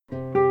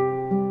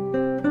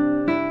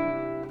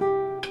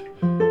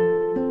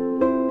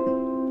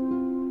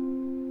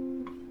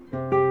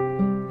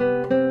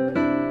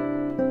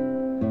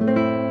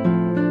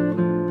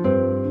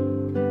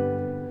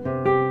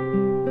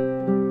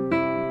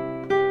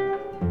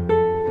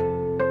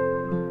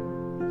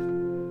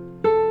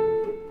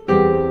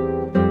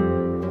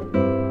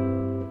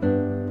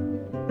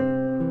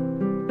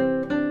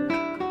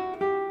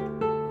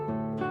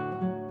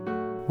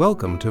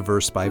Welcome to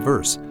Verse by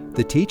Verse,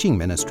 the teaching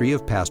ministry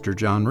of Pastor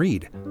John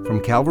Reed from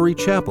Calvary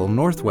Chapel,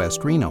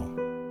 Northwest Reno.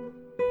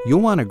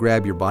 You'll want to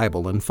grab your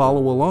Bible and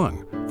follow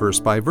along, verse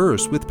by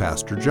verse with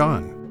Pastor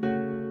John.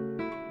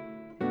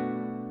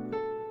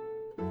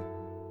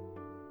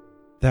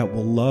 That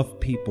will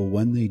love people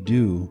when they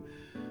do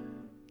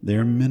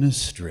their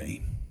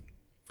ministry.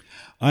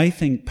 I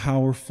think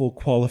powerful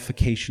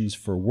qualifications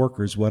for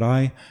workers, what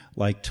I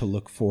like to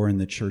look for in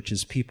the church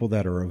is people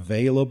that are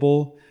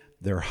available,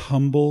 they're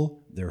humble,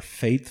 they're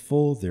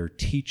faithful, they're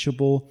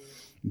teachable,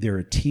 they're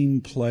a team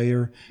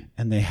player,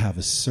 and they have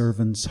a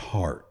servant's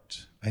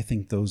heart. I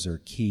think those are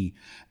key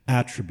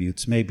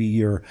attributes. Maybe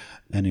you're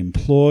an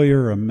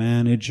employer, a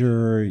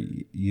manager,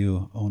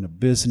 you own a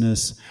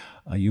business,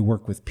 you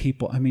work with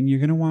people. I mean, you're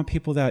going to want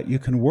people that you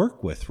can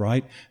work with,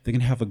 right? They're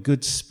going to have a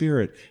good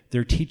spirit.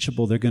 They're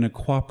teachable. They're going to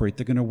cooperate.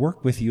 They're going to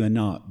work with you and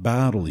not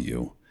battle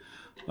you.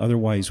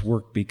 Otherwise,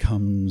 work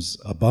becomes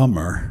a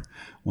bummer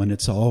when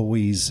it's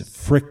always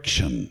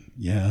friction,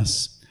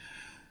 yes?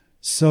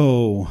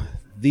 So,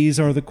 these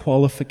are the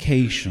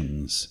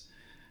qualifications,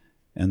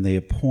 and they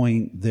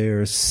appoint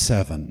their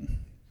 7.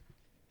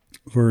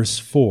 Verse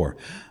 4,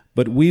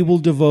 "But we will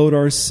devote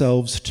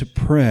ourselves to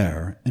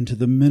prayer and to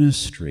the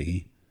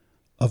ministry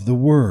of the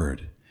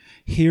word."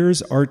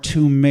 Here's our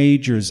two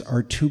majors,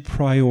 our two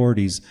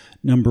priorities.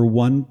 Number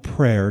 1,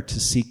 prayer, to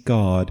seek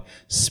God,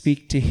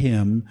 speak to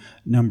Him.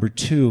 Number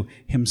 2,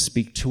 Him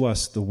speak to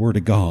us, the Word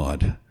of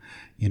God.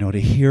 You know,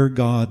 to hear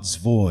God's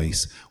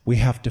voice, we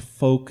have to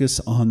focus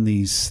on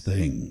these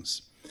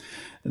things.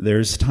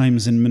 There's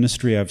times in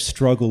ministry I've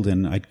struggled,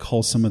 and I'd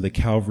call some of the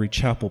Calvary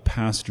Chapel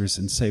pastors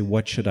and say,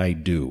 "What should I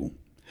do?"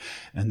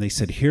 And they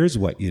said, "Here's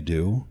what you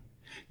do.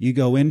 You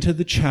go into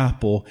the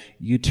chapel,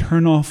 you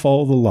turn off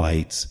all the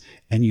lights,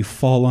 and you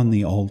fall on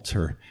the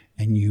altar,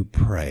 and you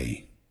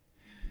pray.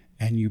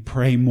 And you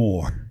pray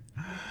more."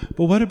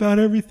 But what about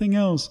everything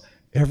else?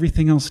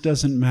 Everything else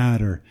doesn't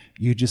matter.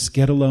 You just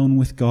get alone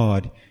with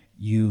God.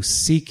 You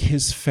seek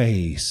His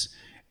face,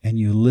 and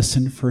you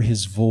listen for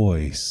His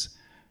voice.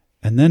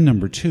 And then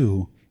number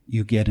 2,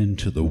 you get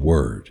into the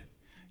Word.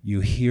 You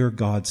hear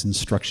God's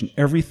instruction.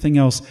 Everything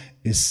else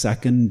is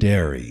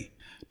secondary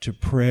to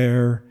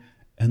prayer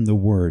and the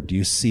Word. Do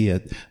you see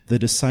it? The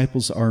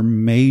disciples are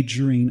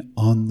majoring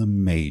on the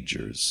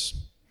majors.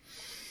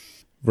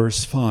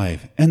 Verse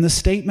 5, "And the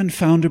statement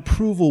found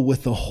approval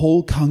with the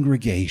whole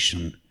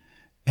congregation,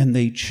 and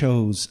they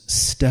chose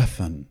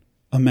Stephen,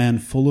 a man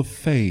full of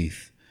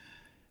faith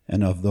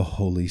and of the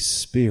Holy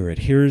Spirit."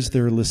 Here's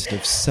their list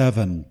of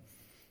 7.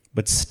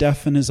 But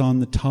Stephen is on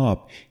the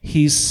top.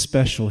 He's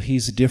special.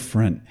 He's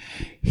different.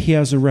 He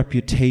has a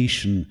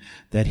reputation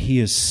that he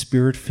is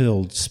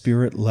Spirit-filled,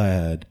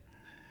 Spirit-led,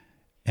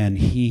 and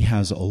he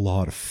has a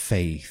lot of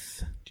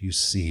faith. Do you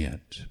see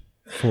it?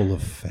 Full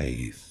of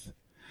faith.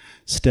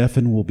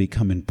 Stephen will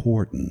become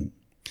important.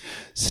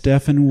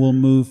 Stephen will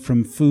move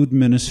from food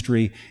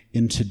ministry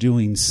into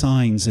doing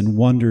signs and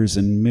wonders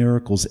and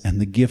miracles and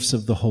the gifts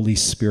of the Holy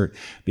Spirit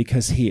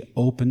because he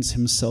opens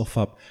himself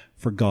up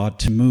for God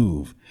to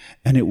move.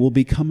 And it will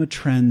become a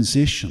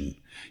transition.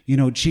 You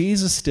know,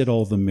 Jesus did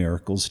all the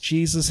miracles.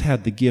 Jesus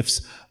had the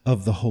gifts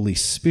of the Holy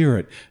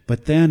Spirit.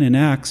 But then in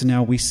Acts,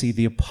 now we see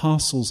the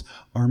apostles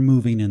are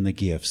moving in the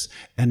gifts.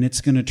 And it's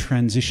going to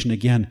transition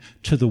again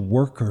to the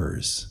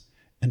workers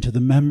and to the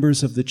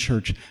members of the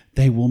church.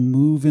 They will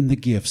move in the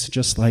gifts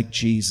just like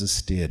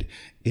Jesus did.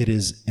 It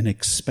is an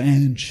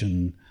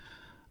expansion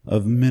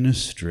of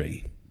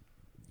ministry.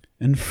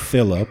 And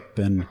Philip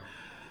and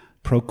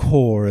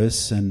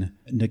Prochorus and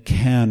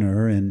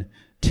Nicanor and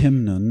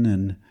Timnon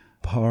and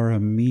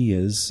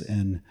Paramenes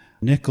and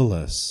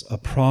Nicholas, a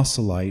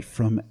proselyte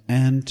from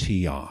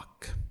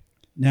Antioch.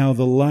 Now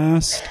the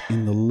last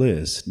in the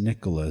list,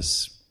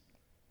 Nicholas,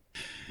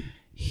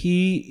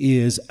 he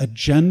is a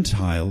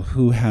Gentile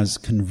who has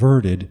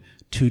converted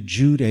to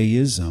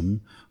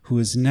Judaism, who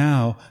is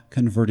now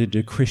converted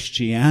to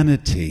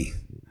Christianity.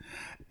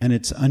 And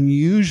it's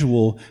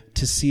unusual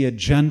to see a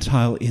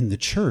Gentile in the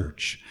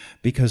church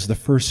because the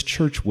first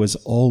church was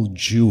all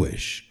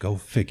Jewish. Go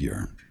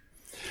figure.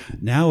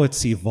 Now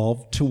it's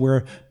evolved to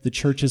where the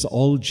church is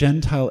all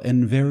Gentile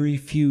and very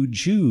few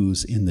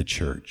Jews in the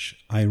church.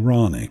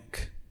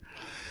 Ironic.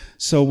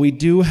 So we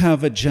do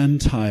have a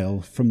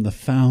Gentile from the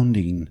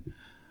founding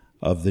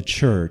of the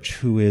church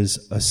who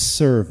is a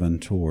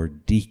servant or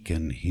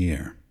deacon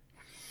here.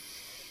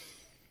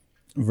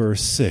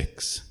 Verse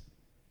 6.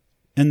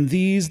 "And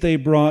these they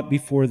brought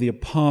before the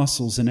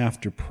apostles, and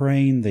after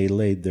praying they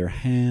laid their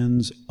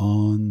hands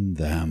on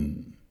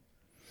them."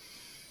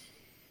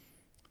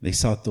 They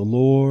sought the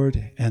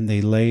Lord, and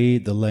they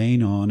laid the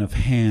laying on of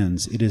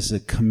hands. It is a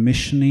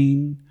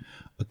commissioning,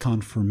 a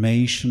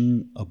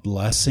confirmation, a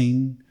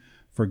blessing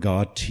for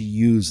God to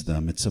use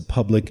them. It's a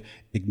public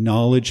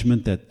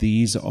acknowledgement that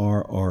these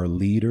are our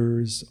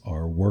leaders,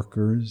 our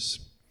workers.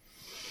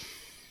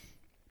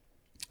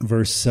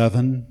 Verse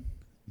 7,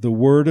 "The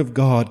word of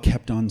God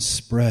kept on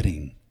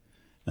spreading,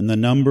 and the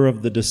number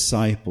of the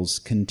disciples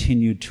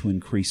continued to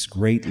increase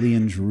greatly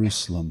in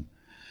Jerusalem.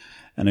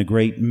 And a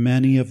great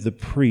many of the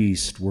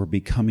priests were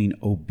becoming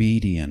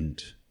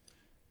obedient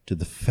to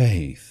the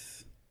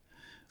faith.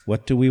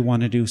 What do we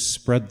want to do?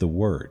 Spread the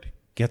word.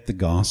 Get the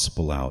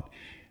gospel out.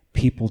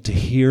 People to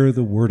hear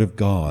the word of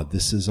God.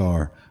 This is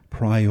our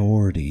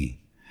priority.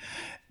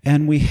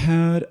 And we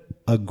had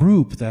a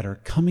group that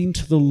are coming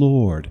to the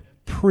Lord.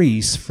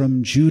 Priests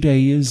from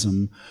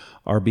Judaism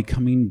are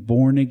becoming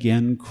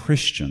born-again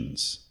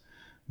Christians.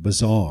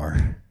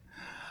 Bizarre.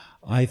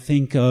 I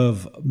think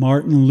of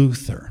Martin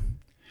Luther.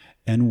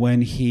 And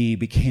when he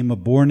became a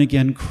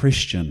born-again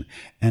Christian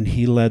and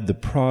he led the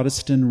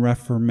Protestant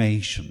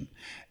Reformation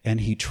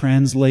and he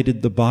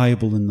translated the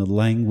Bible in the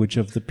language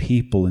of the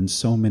people, and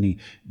so many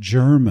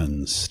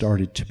Germans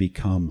started to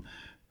become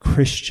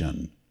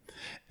Christian.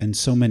 And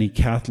so many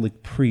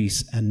Catholic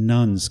priests and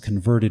nuns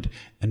converted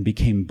and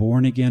became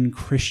born-again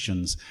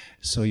Christians.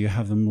 So you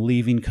have them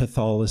leaving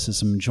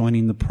Catholicism,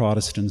 joining the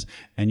Protestants,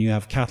 and you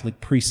have Catholic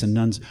priests and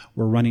nuns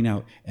were running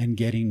out and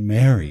getting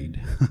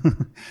married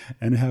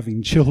and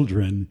having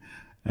children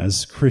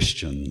as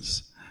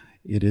Christians.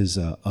 It is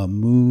a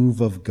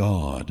move of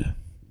God.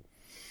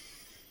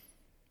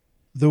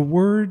 The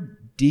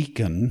word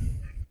deacon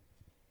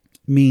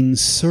means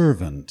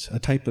servant, a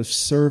type of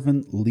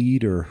servant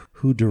leader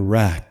who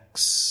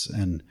directs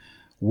and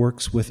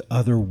works with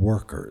other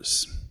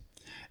workers.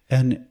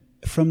 And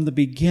from the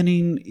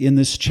beginning in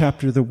this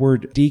chapter, the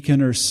word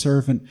deacon or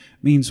servant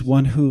means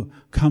one who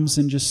comes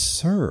and just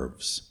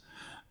serves.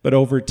 But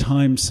over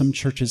time, some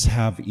churches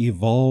have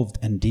evolved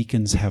and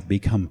deacons have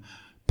become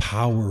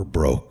power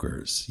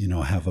brokers,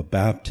 have a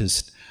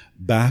Baptist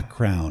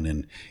background.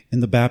 And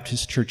in the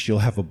Baptist church, you'll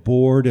have a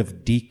board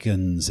of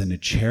deacons and a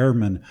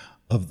chairman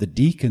of the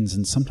deacons,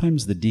 and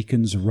sometimes the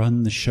deacons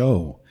run the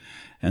show,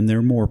 and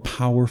they're more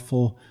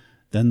powerful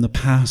than the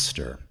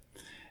pastor.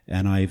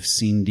 And I've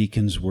seen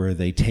deacons where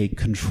they take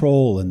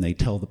control and they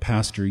tell the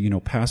pastor,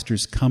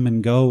 pastors come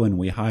and go and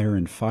we hire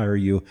and fire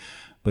you,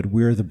 but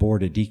we're the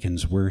board of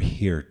deacons, we're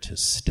here to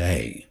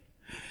stay.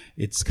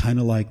 It's kind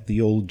of like the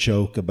old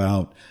joke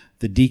about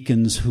the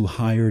deacons who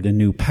hired a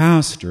new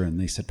pastor, and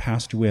they said,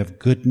 "Pastor, we have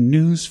good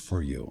news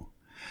for you.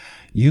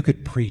 You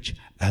could preach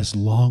as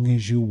long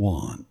as you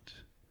want,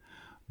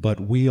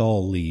 but we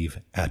all leave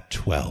at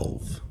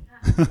 12.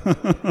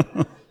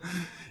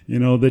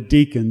 The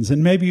deacons.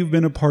 And maybe you've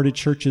been a part of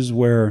churches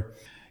where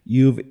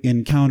you've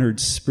encountered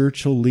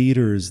spiritual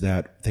leaders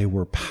that they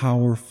were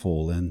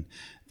powerful and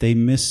they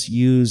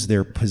misuse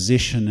their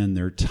position and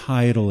their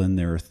title and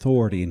their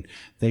authority, and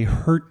they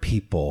hurt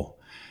people.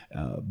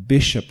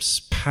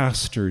 Bishops,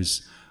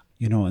 pastors,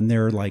 and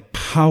they're like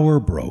power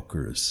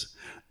brokers.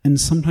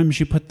 And sometimes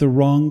you put the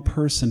wrong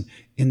person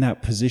in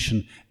that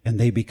position and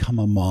they become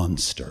a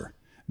monster.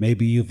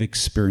 Maybe you've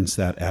experienced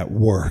that at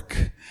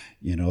work.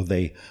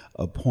 They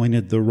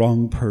appointed the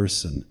wrong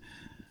person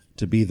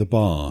to be the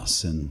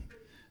boss and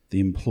the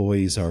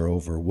employees are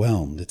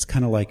overwhelmed. It's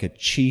kind of like a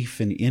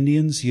chief in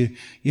Indians. You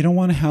don't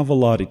want to have a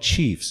lot of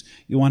chiefs.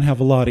 You want to have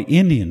a lot of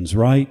Indians,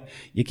 right?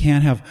 You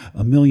can't have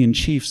a million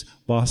chiefs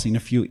bossing a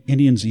few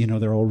Indians.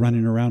 They're all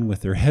running around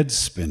with their heads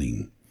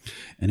spinning.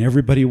 And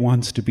everybody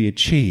wants to be a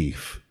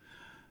chief,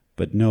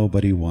 but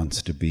nobody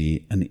wants to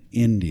be an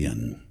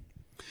Indian.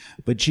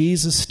 But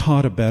Jesus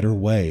taught a better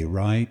way,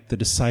 right? The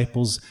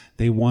disciples,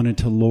 they wanted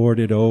to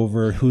lord it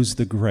over. Who's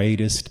the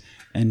greatest?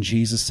 And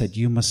Jesus said,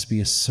 you must be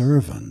a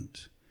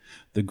servant.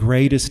 The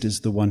greatest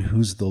is the one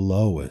who's the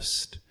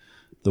lowest,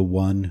 the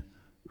one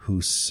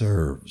who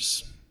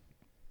serves.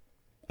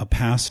 A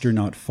pastor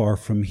not far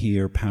from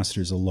here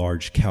pastors a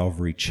large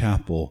Calvary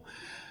chapel,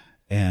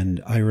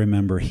 and I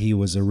remember he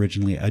was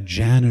originally a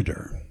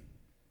janitor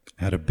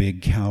at a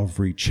big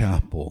Calvary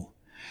chapel,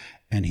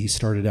 and he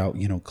started out,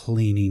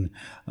 cleaning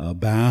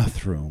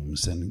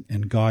bathrooms,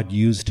 and God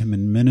used him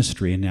in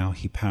ministry, and now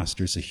he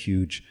pastors a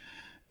huge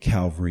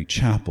Calvary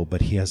chapel,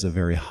 but he has a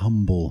very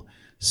humble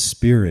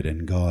spirit,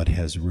 and God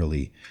has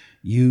really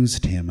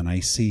used him. And I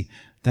see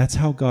that's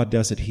how God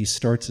does it. He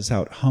starts us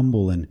out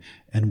humble, and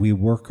we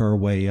work our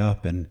way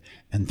up and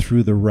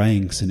through the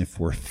ranks. And if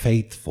we're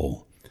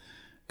faithful,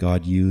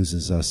 God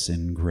uses us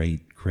in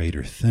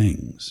greater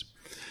things.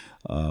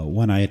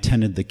 When I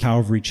attended the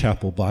Calvary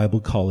Chapel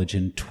Bible College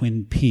in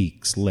Twin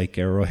Peaks, Lake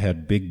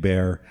Arrowhead, Big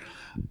Bear,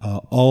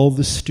 all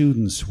the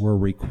students were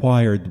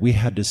required. We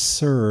had to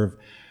serve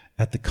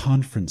at the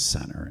conference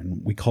center,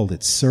 and we called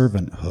it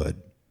servanthood.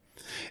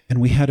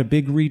 And we had a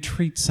big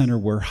retreat center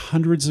where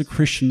hundreds of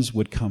Christians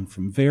would come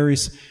from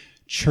various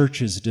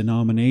churches,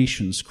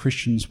 denominations.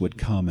 Christians would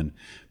come and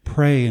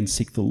pray and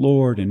seek the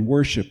Lord and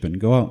worship and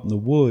go out in the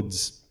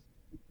woods.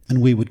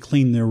 And we would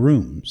clean their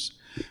rooms.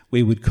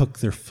 We would cook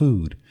their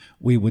food.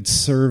 We would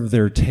serve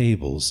their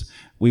tables.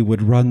 We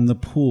would run the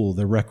pool,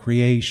 the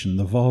recreation,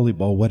 the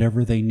volleyball,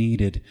 whatever they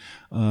needed.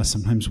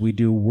 Sometimes we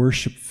do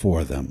worship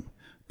for them,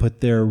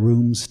 put their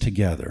rooms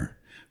together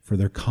for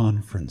their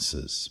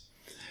conferences.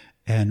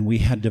 And we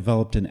had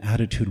developed an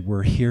attitude,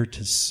 we're here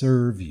to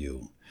serve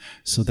you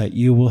so that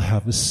you will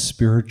have a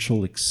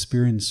spiritual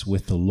experience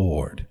with the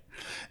Lord.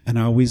 And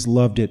I always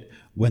loved it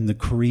when the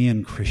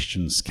Korean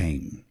Christians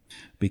came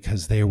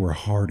because they were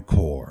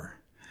hardcore.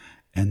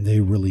 and they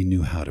really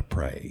knew how to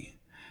pray.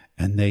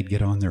 And they'd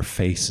get on their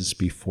faces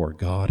before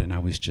God, and I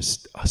was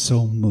just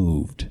so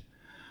moved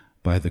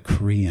by the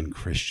Korean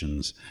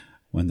Christians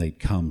when they'd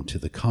come to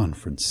the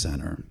conference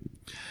center.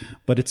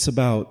 But it's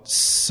about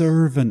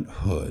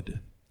servanthood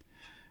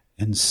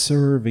and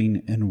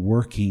serving and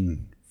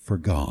working for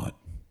God.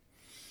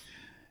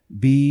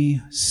 Be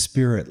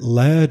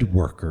Spirit-led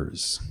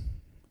workers,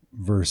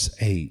 verse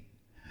 8.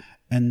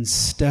 And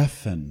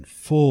Stephen,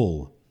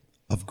 full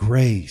of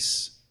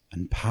grace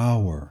and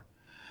power,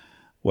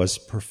 was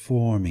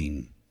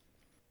performing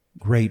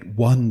great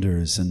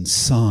wonders and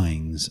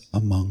signs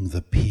among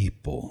the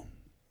people.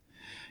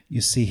 You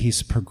see,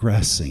 he's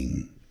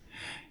progressing.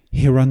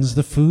 He runs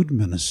the food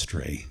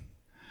ministry,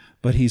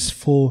 but he's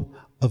full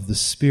of the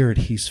Spirit.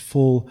 He's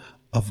full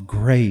of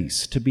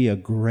grace, to be a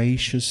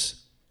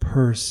gracious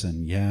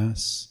person,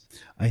 yes?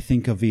 I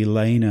think of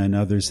Elena and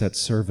others that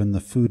serve in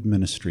the food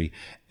ministry.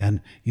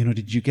 And,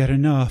 did you get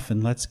enough?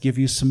 And let's give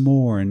you some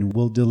more, and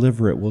we'll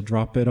deliver it. We'll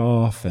drop it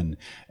off. And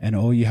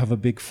oh, you have a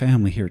big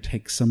family here.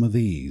 Take some of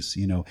these,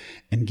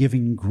 and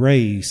giving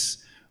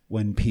grace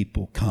when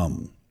people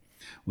come.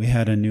 We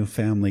had a new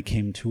family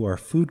came to our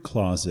food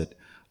closet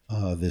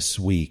this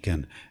week,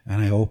 and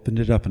I opened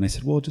it up, and I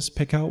said, well, just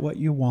pick out what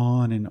you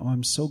want, and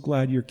I'm so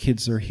glad your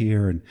kids are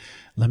here, and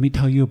let me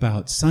tell you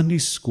about Sunday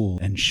school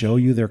and show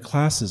you their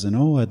classes, and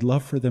I'd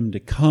love for them to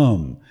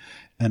come.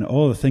 And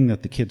the thing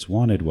that the kids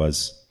wanted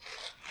was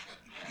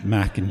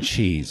mac and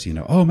cheese,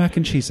 mac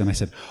and cheese. And I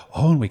said,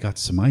 and we got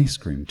some ice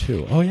cream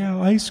too. Oh yeah,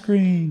 ice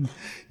cream,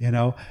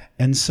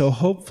 And so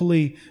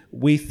hopefully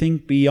we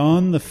think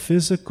beyond the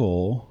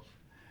physical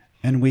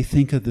and we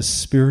think of the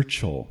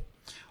spiritual.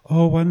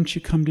 Oh, why don't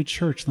you come to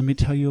church? Let me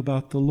tell you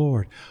about the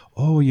Lord.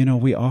 Oh,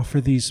 we offer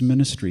these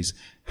ministries.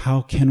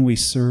 How can we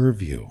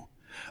serve you?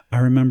 I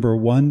remember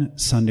one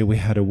Sunday we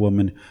had a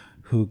woman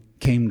who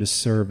came to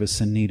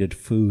service and needed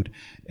food,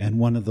 and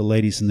one of the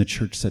ladies in the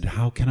church said,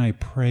 how can I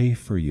pray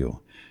for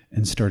you?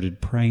 And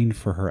started praying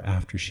for her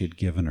after she had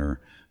given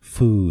her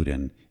food,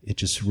 and it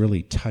just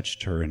really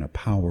touched her in a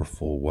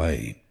powerful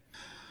way.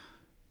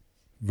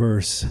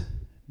 Verse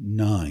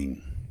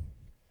 9.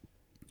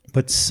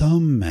 But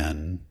some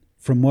men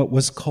from what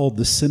was called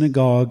the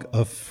synagogue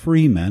of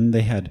freemen,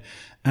 they had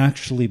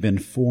actually been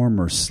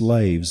former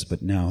slaves,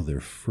 but now they're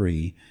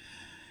free,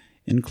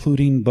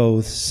 including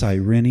both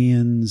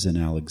Cyrenians and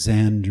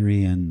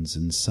Alexandrians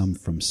and some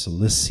from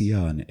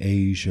Cilicia and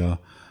Asia,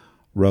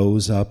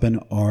 rose up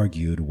and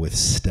argued with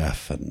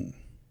Stephen.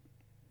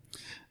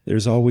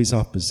 There's always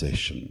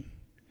opposition.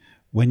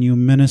 When you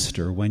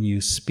minister, when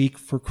you speak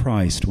for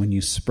Christ, when you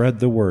spread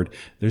the word,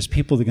 there's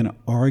people that are going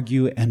to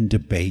argue and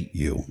debate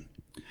you.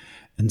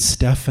 And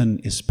Stephen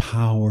is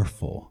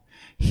powerful.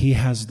 He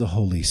has the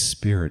Holy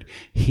Spirit.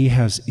 He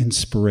has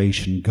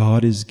inspiration.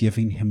 God is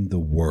giving him the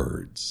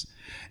words.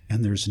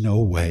 And there's no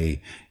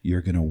way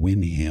you're going to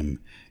win him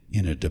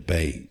in a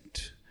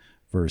debate.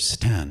 Verse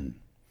 10.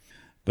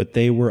 But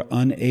they were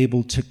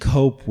unable to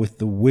cope with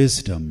the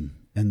wisdom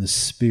and the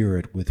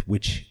spirit with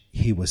which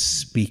he was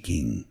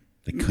speaking.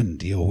 They couldn't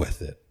deal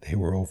with it. They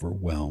were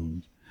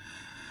overwhelmed.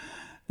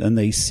 Then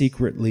they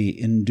secretly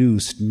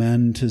induced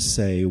men to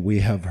say, we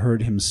have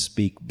heard him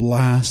speak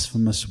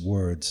blasphemous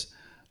words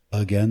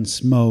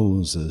against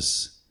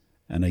Moses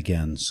and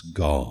against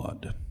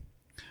God.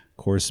 Of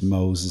course,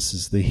 Moses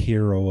is the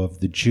hero of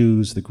the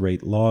Jews, the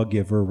great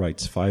lawgiver,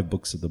 writes 5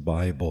 books of the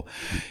Bible.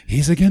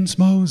 He's against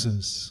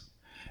Moses,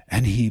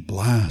 and he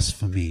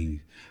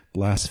blasphemes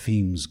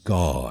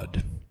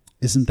God.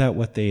 Isn't that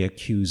what they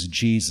accuse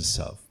Jesus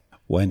of?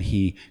 When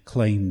he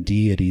claimed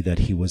deity, that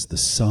he was the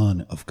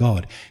Son of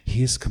God.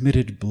 He has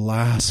committed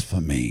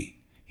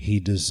blasphemy. He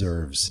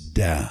deserves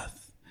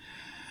death.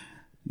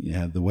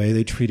 Yeah, the way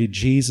they treated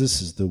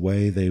Jesus is the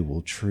way they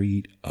will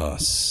treat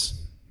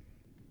us.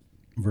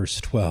 Verse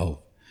 12.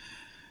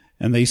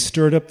 And they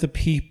stirred up the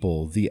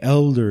people, the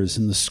elders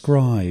and the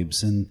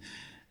scribes, and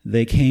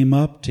they came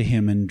up to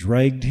him and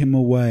dragged him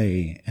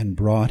away and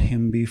brought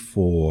him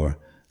before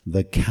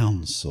the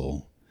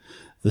council,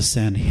 the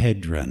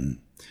Sanhedrin,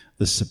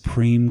 the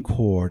Supreme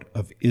Court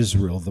of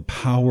Israel, the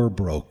power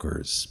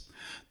brokers,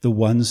 the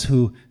ones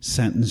who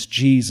sentenced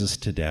Jesus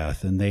to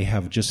death, and they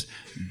have just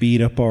beat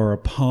up our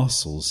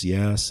apostles,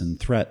 yes, and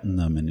threatened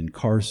them and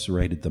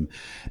incarcerated them.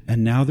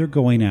 And now they're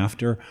going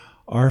after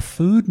our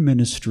food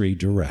ministry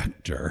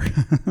director.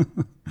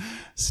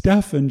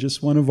 Stephen,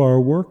 just one of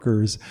our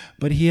workers,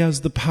 but he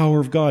has the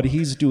power of God.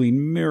 He's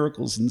doing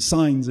miracles and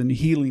signs and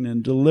healing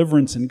and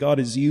deliverance, and God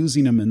is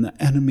using him, and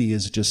the enemy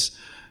is just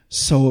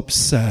so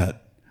upset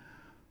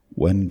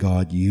when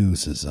God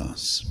uses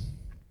us.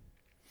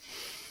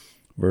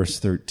 Verse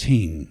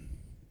 13,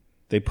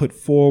 they put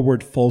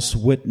forward false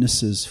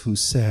witnesses who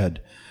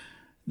said,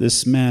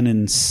 this man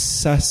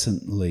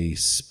incessantly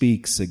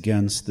speaks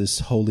against this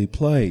holy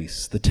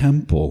place, the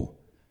temple,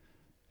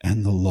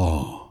 and the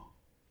law.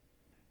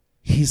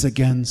 He's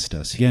against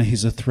us. Yeah,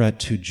 he's a threat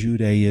to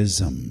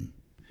Judaism.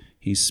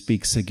 He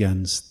speaks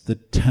against the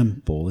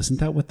temple. Isn't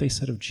that what they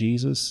said of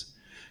Jesus?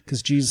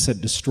 Because Jesus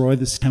said, destroy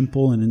this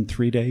temple and in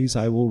 3 days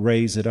I will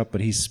raise it up.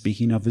 But he's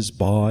speaking of his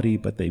body,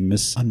 but they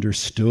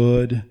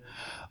misunderstood.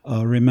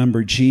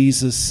 Remember,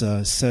 Jesus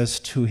says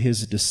to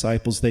his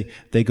disciples,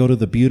 they go to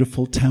the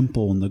beautiful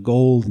temple and the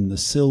gold and the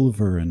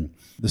silver and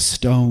the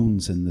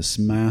stones and this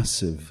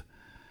massive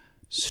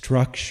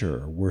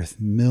structure worth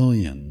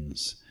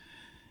millions.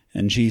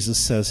 And Jesus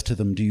says to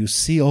them, do you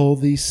see all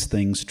these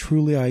things?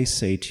 Truly I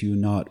say to you,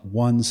 not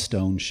one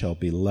stone shall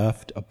be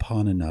left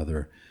upon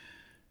another,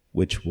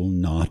 which will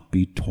not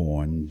be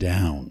torn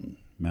down.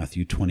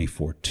 Matthew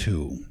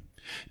 24:2.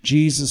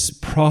 Jesus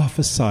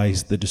prophesied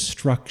the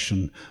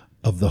destruction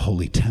of the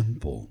Holy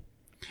Temple.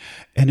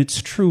 And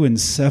it's true, in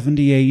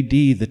 70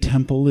 AD, the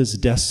temple is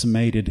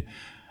decimated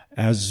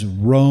as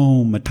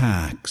Rome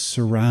attacks,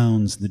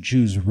 surrounds the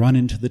Jews, run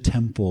into the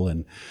temple,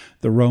 and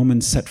the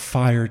Romans set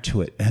fire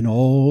to it, and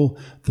all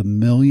the $1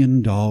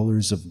 million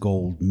of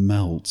gold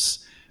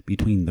melts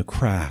between the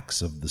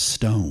cracks of the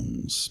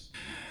stones.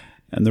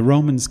 And the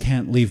Romans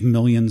can't leave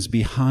millions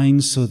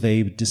behind, so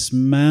they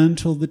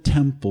dismantle the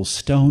temple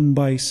stone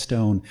by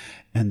stone,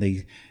 and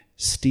they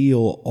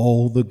steal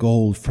all the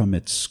gold from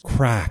its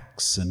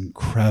cracks and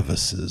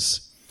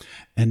crevices.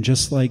 And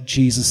just like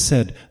Jesus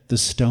said, the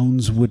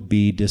stones would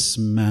be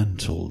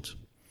dismantled.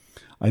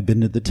 I've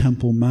been to the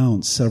Temple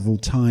Mount several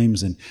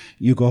times, and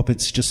you go up,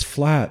 it's just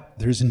flat.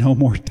 There's no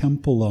more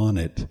temple on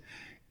it.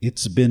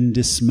 It's been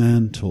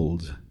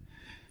dismantled.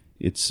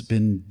 It's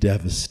been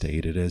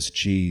devastated, as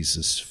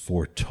Jesus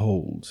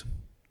foretold.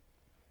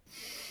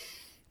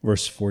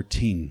 Verse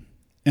 14.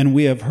 And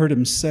we have heard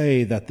him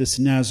say that this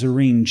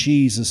Nazarene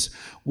Jesus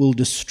will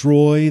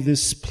destroy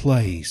this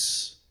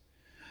place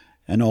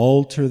and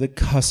alter the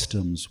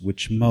customs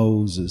which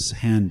Moses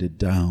handed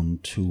down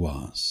to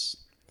us.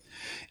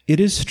 It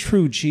is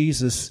true,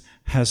 Jesus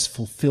has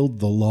fulfilled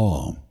the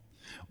law.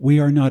 We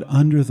are not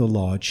under the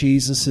law.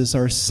 Jesus is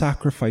our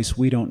sacrifice.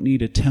 We don't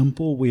need a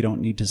temple. We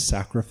don't need to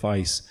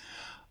sacrifice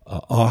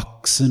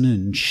oxen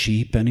and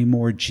sheep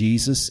anymore.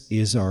 Jesus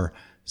is our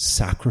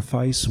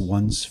sacrifice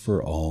once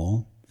for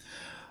all.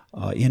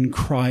 In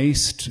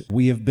Christ,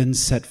 we have been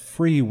set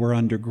free. We're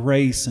under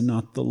grace and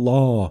not the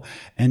law.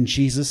 And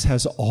Jesus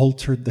has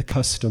altered the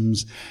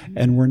customs,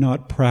 and we're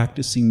not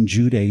practicing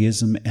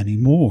Judaism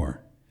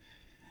anymore.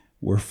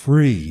 We're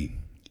free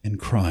in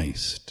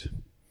Christ.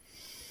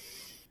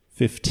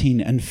 15,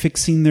 and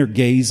fixing their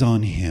gaze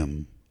on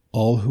him,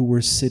 all who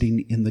were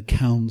sitting in the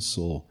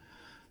council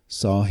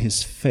saw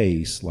his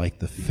face like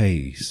the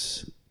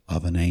face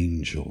of an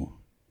angel,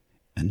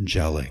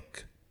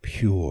 angelic,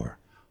 pure,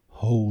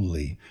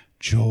 holy,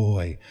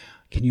 joy.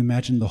 Can you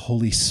imagine the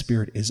Holy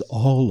Spirit is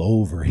all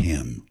over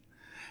him,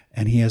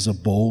 and he has a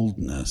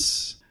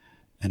boldness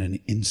and an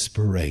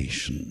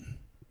inspiration.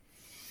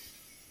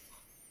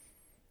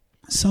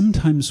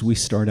 Sometimes we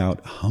start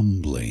out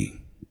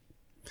humbly,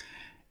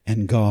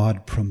 and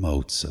God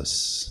promotes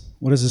us.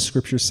 What does the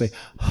scripture say?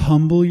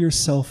 Humble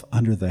yourself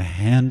under the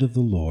hand of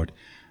the Lord,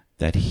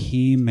 that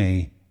he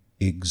may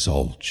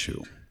exalt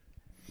you.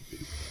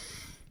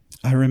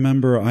 I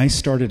remember I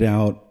started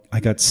out, I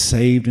got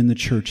saved in the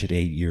church at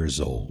 8 years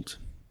old.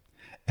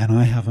 And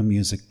I have a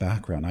music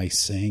background. I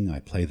sing, I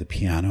play the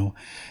piano,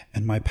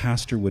 and my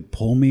pastor would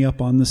pull me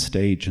up on the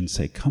stage and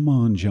say, come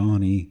on,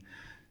 Johnny,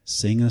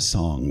 sing a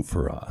song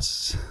for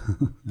us.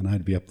 And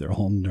I'd be up there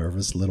all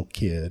nervous, little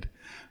kid.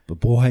 But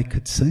boy, I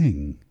could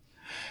sing.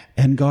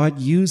 And God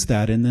used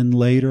that. And then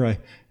later I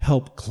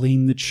helped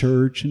clean the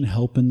church and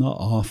help in the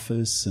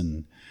office.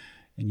 And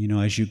you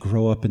know, as you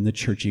grow up in the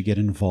church, you get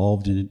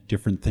involved in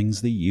different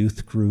things, the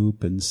youth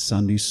group and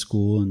Sunday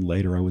school. And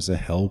later I was a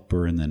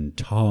helper and then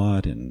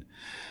taught and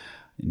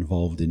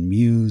involved in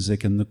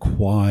music and the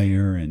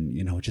choir and,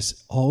 you know,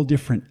 just all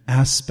different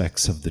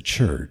aspects of the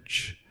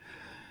church.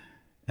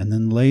 And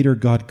then later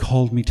God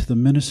called me to the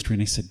ministry,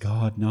 and I said,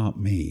 God, not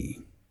me.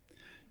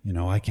 You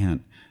know, I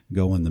can't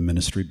go in the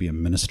ministry, be a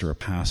minister, a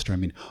pastor. I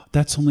mean,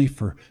 that's only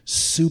for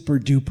super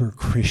duper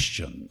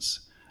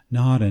Christians,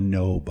 not a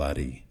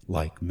nobody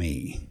like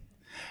me.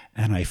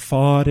 And I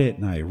fought it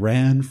and I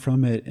ran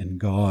from it, and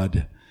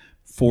God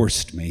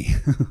forced me.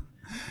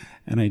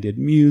 And I did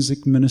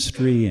music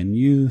ministry and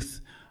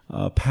youth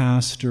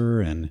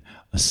pastor and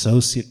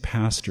associate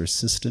pastor,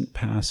 assistant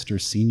pastor,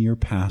 senior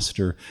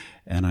pastor,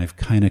 and I've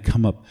kind of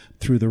come up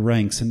through the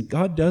ranks. And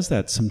God does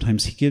that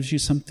sometimes. He gives you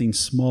something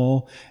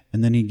small,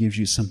 and then he gives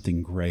you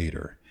something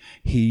greater.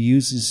 He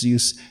uses you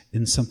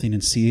in something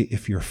and see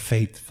if you're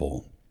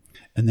faithful,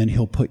 and then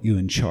he'll put you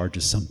in charge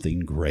of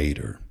something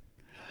greater.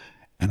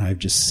 And I've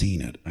just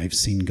seen it. I've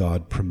seen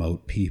God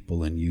promote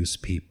people and use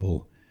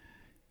people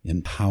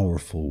in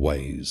powerful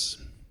ways.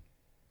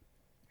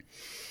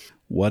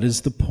 What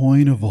is the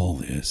point of all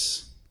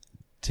this?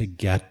 To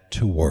get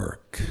to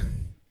work,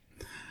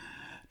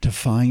 to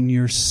find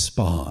your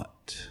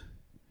spot,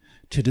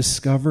 to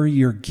discover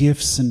your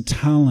gifts and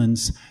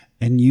talents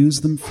and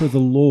use them for the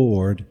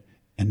Lord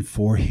and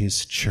for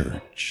his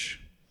church.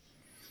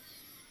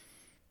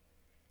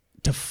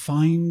 To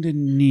find a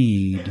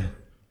need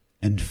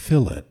and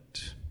fill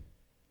it.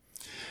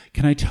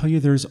 Can I tell you,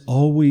 there's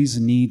always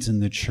needs in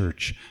the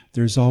church.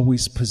 There's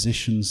always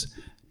positions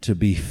to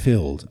be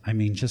filled. I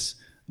mean, just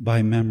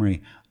by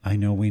memory, I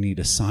know we need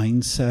a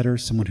sign setter,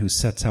 someone who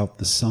sets out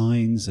the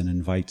signs and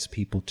invites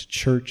people to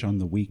church on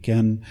the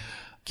weekend.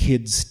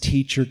 Kids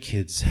teacher,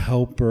 kids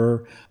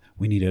helper.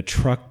 We need a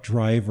truck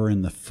driver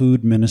in the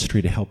food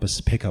ministry to help us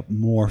pick up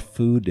more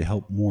food, to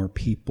help more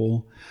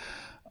people.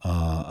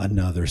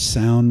 Another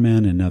sound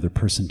man, another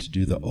person to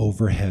do the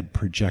overhead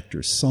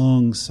projector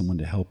songs, someone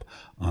to help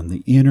on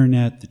the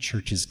internet. The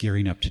church is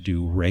gearing up to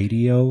do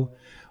radio.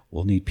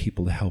 We'll need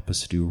people to help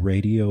us do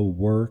radio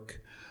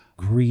work.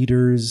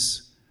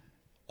 Greeters,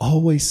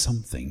 always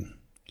something.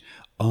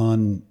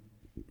 On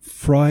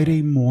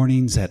Friday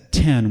mornings at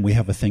 10, we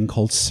have a thing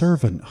called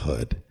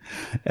servanthood.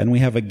 And we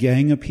have a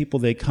gang of people,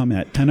 they come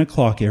at 10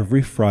 o'clock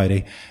every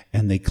Friday,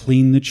 and they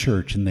clean the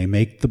church, and they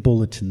make the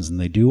bulletins, and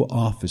they do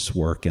office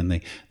work, and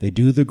they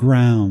do the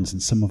grounds,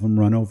 and some of them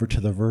run over to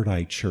the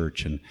Verdi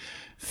church and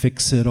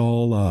fix it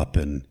all up.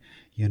 And,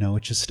 you know,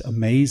 it's just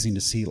amazing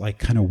to see, like,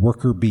 kind of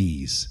worker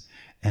bees.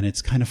 And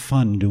it's kind of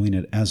fun doing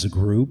it as a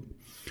group.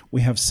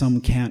 We have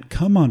some can't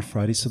come on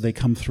Friday, so they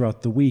come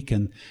throughout the week,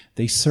 and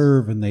they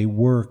serve and they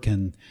work,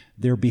 and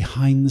they're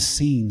behind the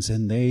scenes,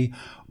 and they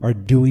are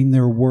doing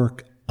their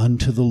work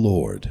unto the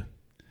Lord.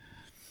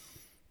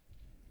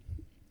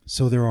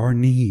 So there are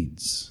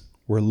needs.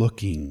 We're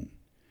looking.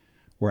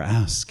 We're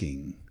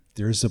asking.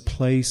 There's a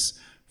place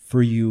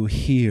for you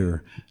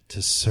here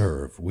to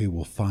serve. We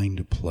will find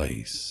a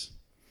place.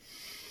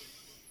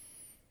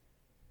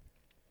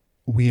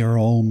 We are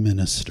all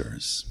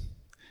ministers.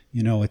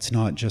 You know, it's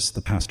not just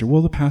the pastor.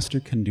 Well, the pastor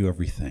can do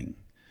everything.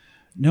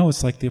 No,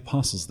 it's like the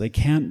apostles. They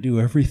can't do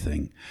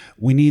everything.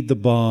 We need the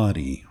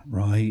body,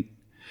 right?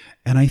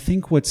 And I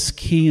think what's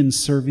key in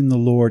serving the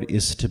Lord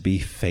is to be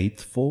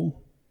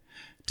faithful,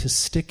 to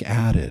stick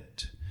at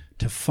it,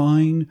 to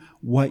find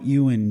what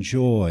you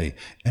enjoy.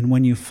 And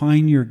when you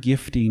find your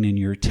gifting and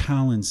your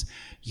talents,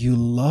 you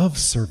love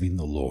serving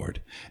the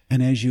Lord.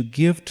 And as you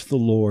give to the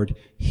Lord,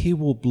 He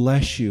will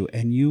bless you,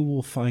 and you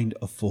will find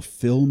a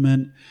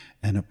fulfillment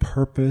and a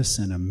purpose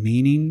and a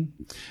meaning.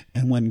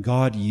 And when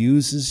God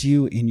uses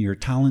you in your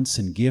talents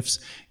and gifts,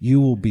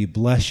 you will be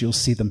blessed. You'll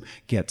see them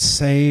get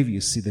saved. You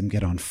see them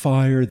get on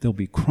fire. They'll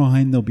be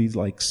crying. They'll be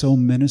like so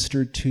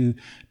ministered to.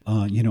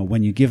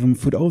 When you give them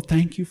food, oh,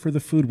 thank you for the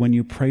food. When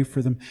you pray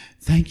for them,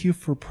 thank you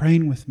for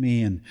praying with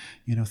me. And,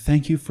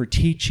 thank you for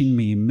teaching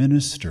me,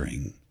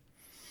 ministering.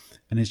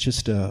 And it's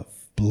just a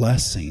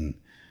blessing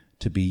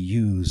to be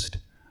used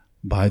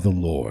by the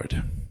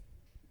Lord.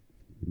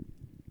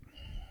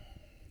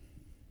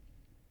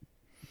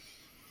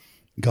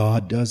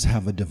 God does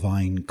have a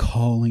divine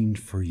calling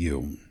for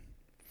you,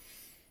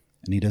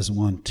 and He doesn't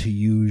want to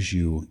use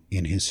you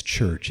in His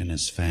church and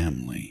His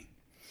family.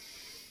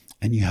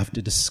 And you have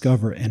to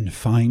discover and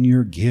find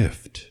your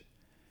gift,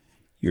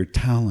 your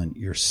talent,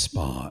 your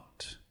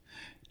spot.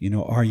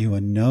 Are you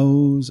a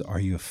nose? Are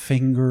you a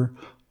finger?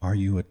 Are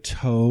you a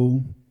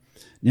toe?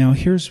 Now,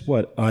 here's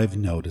what I've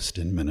noticed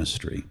in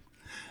ministry.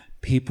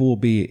 People will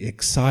be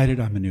excited.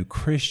 I'm a new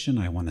Christian.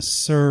 I want to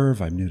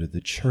serve. I'm new to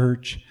the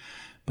church.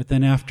 But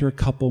then after a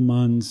couple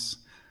months,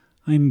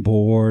 I'm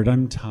bored,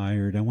 I'm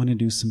tired, I want to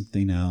do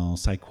something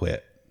else, I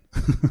quit.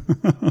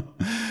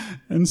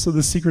 And so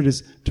the secret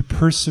is to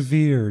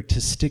persevere,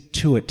 to stick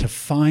to it, to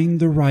find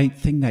the right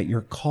thing that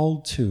you're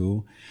called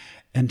to,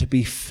 and to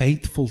be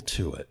faithful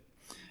to it.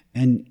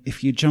 And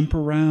if you jump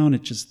around,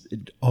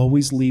 it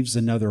always leaves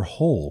another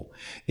hole.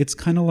 It's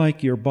kind of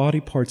like your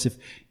body parts. If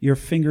your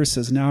finger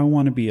says, now I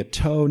want to be a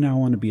toe, now I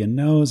want to be a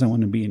nose, I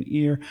want to be an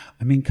ear.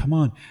 I mean, come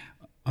on.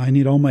 I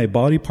need all my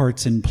body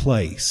parts in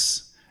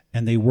place,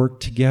 and they work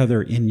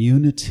together in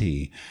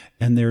unity.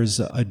 And there's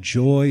a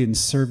joy in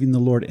serving the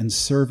Lord and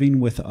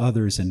serving with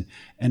others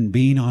and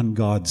being on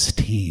God's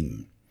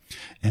team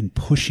and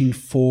pushing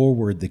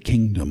forward the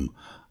kingdom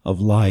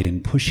of light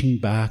and pushing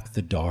back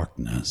the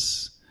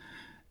darkness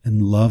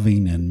and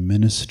loving and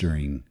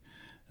ministering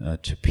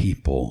to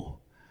people.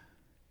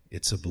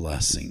 It's a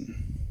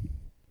blessing.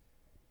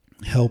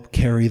 Help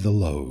carry the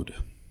load.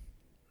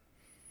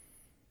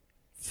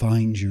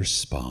 Find your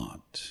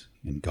spot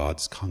in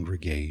God's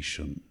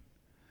congregation.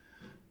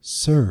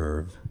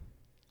 Serve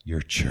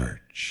your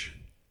church.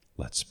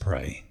 Let's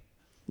pray.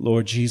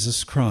 Lord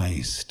Jesus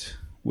Christ,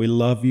 we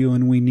love you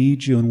and we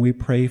need you, and we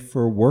pray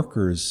for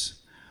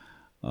workers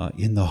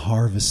in the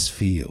harvest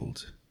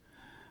field.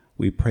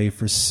 We pray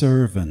for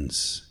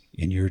servants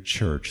in your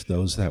church,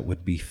 those that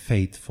would be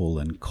faithful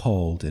and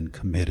called and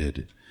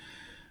committed.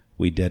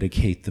 We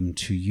dedicate them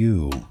to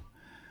you.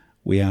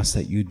 We ask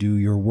that you do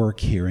your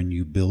work here and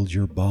you build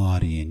your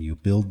body and you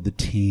build the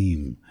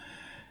team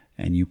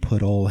and you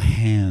put all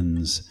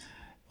hands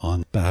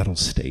on battle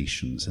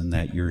stations, and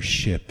that your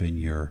ship and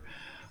your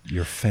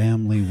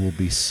family will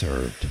be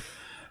served.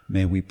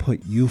 May we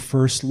put you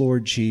first,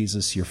 Lord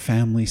Jesus, your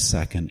family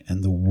second,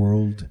 and the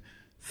world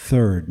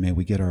third. May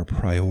we get our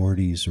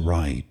priorities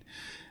right.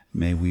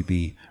 May we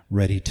be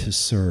ready to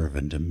serve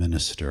and to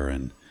minister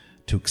and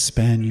to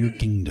expand your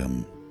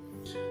kingdom.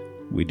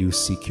 We do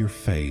seek your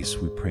face.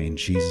 We pray in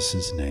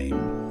Jesus' name.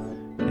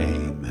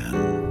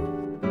 Amen.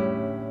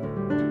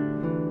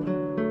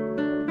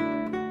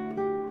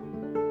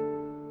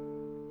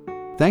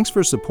 Thanks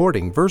for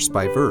supporting Verse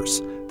by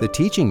Verse, the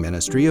teaching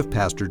ministry of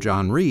Pastor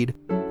John Reed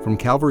from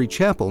Calvary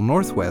Chapel,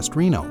 Northwest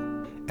Reno,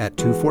 at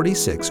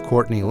 246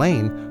 Courtney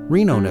Lane,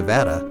 Reno,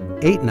 Nevada,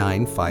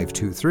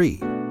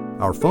 89523.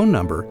 Our phone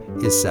number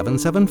is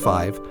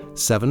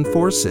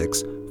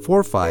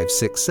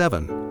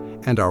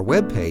 775-746-4567, and our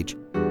webpage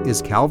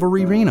is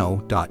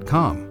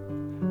calvaryreno.com.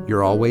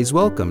 You're always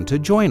welcome to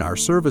join our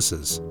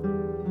services.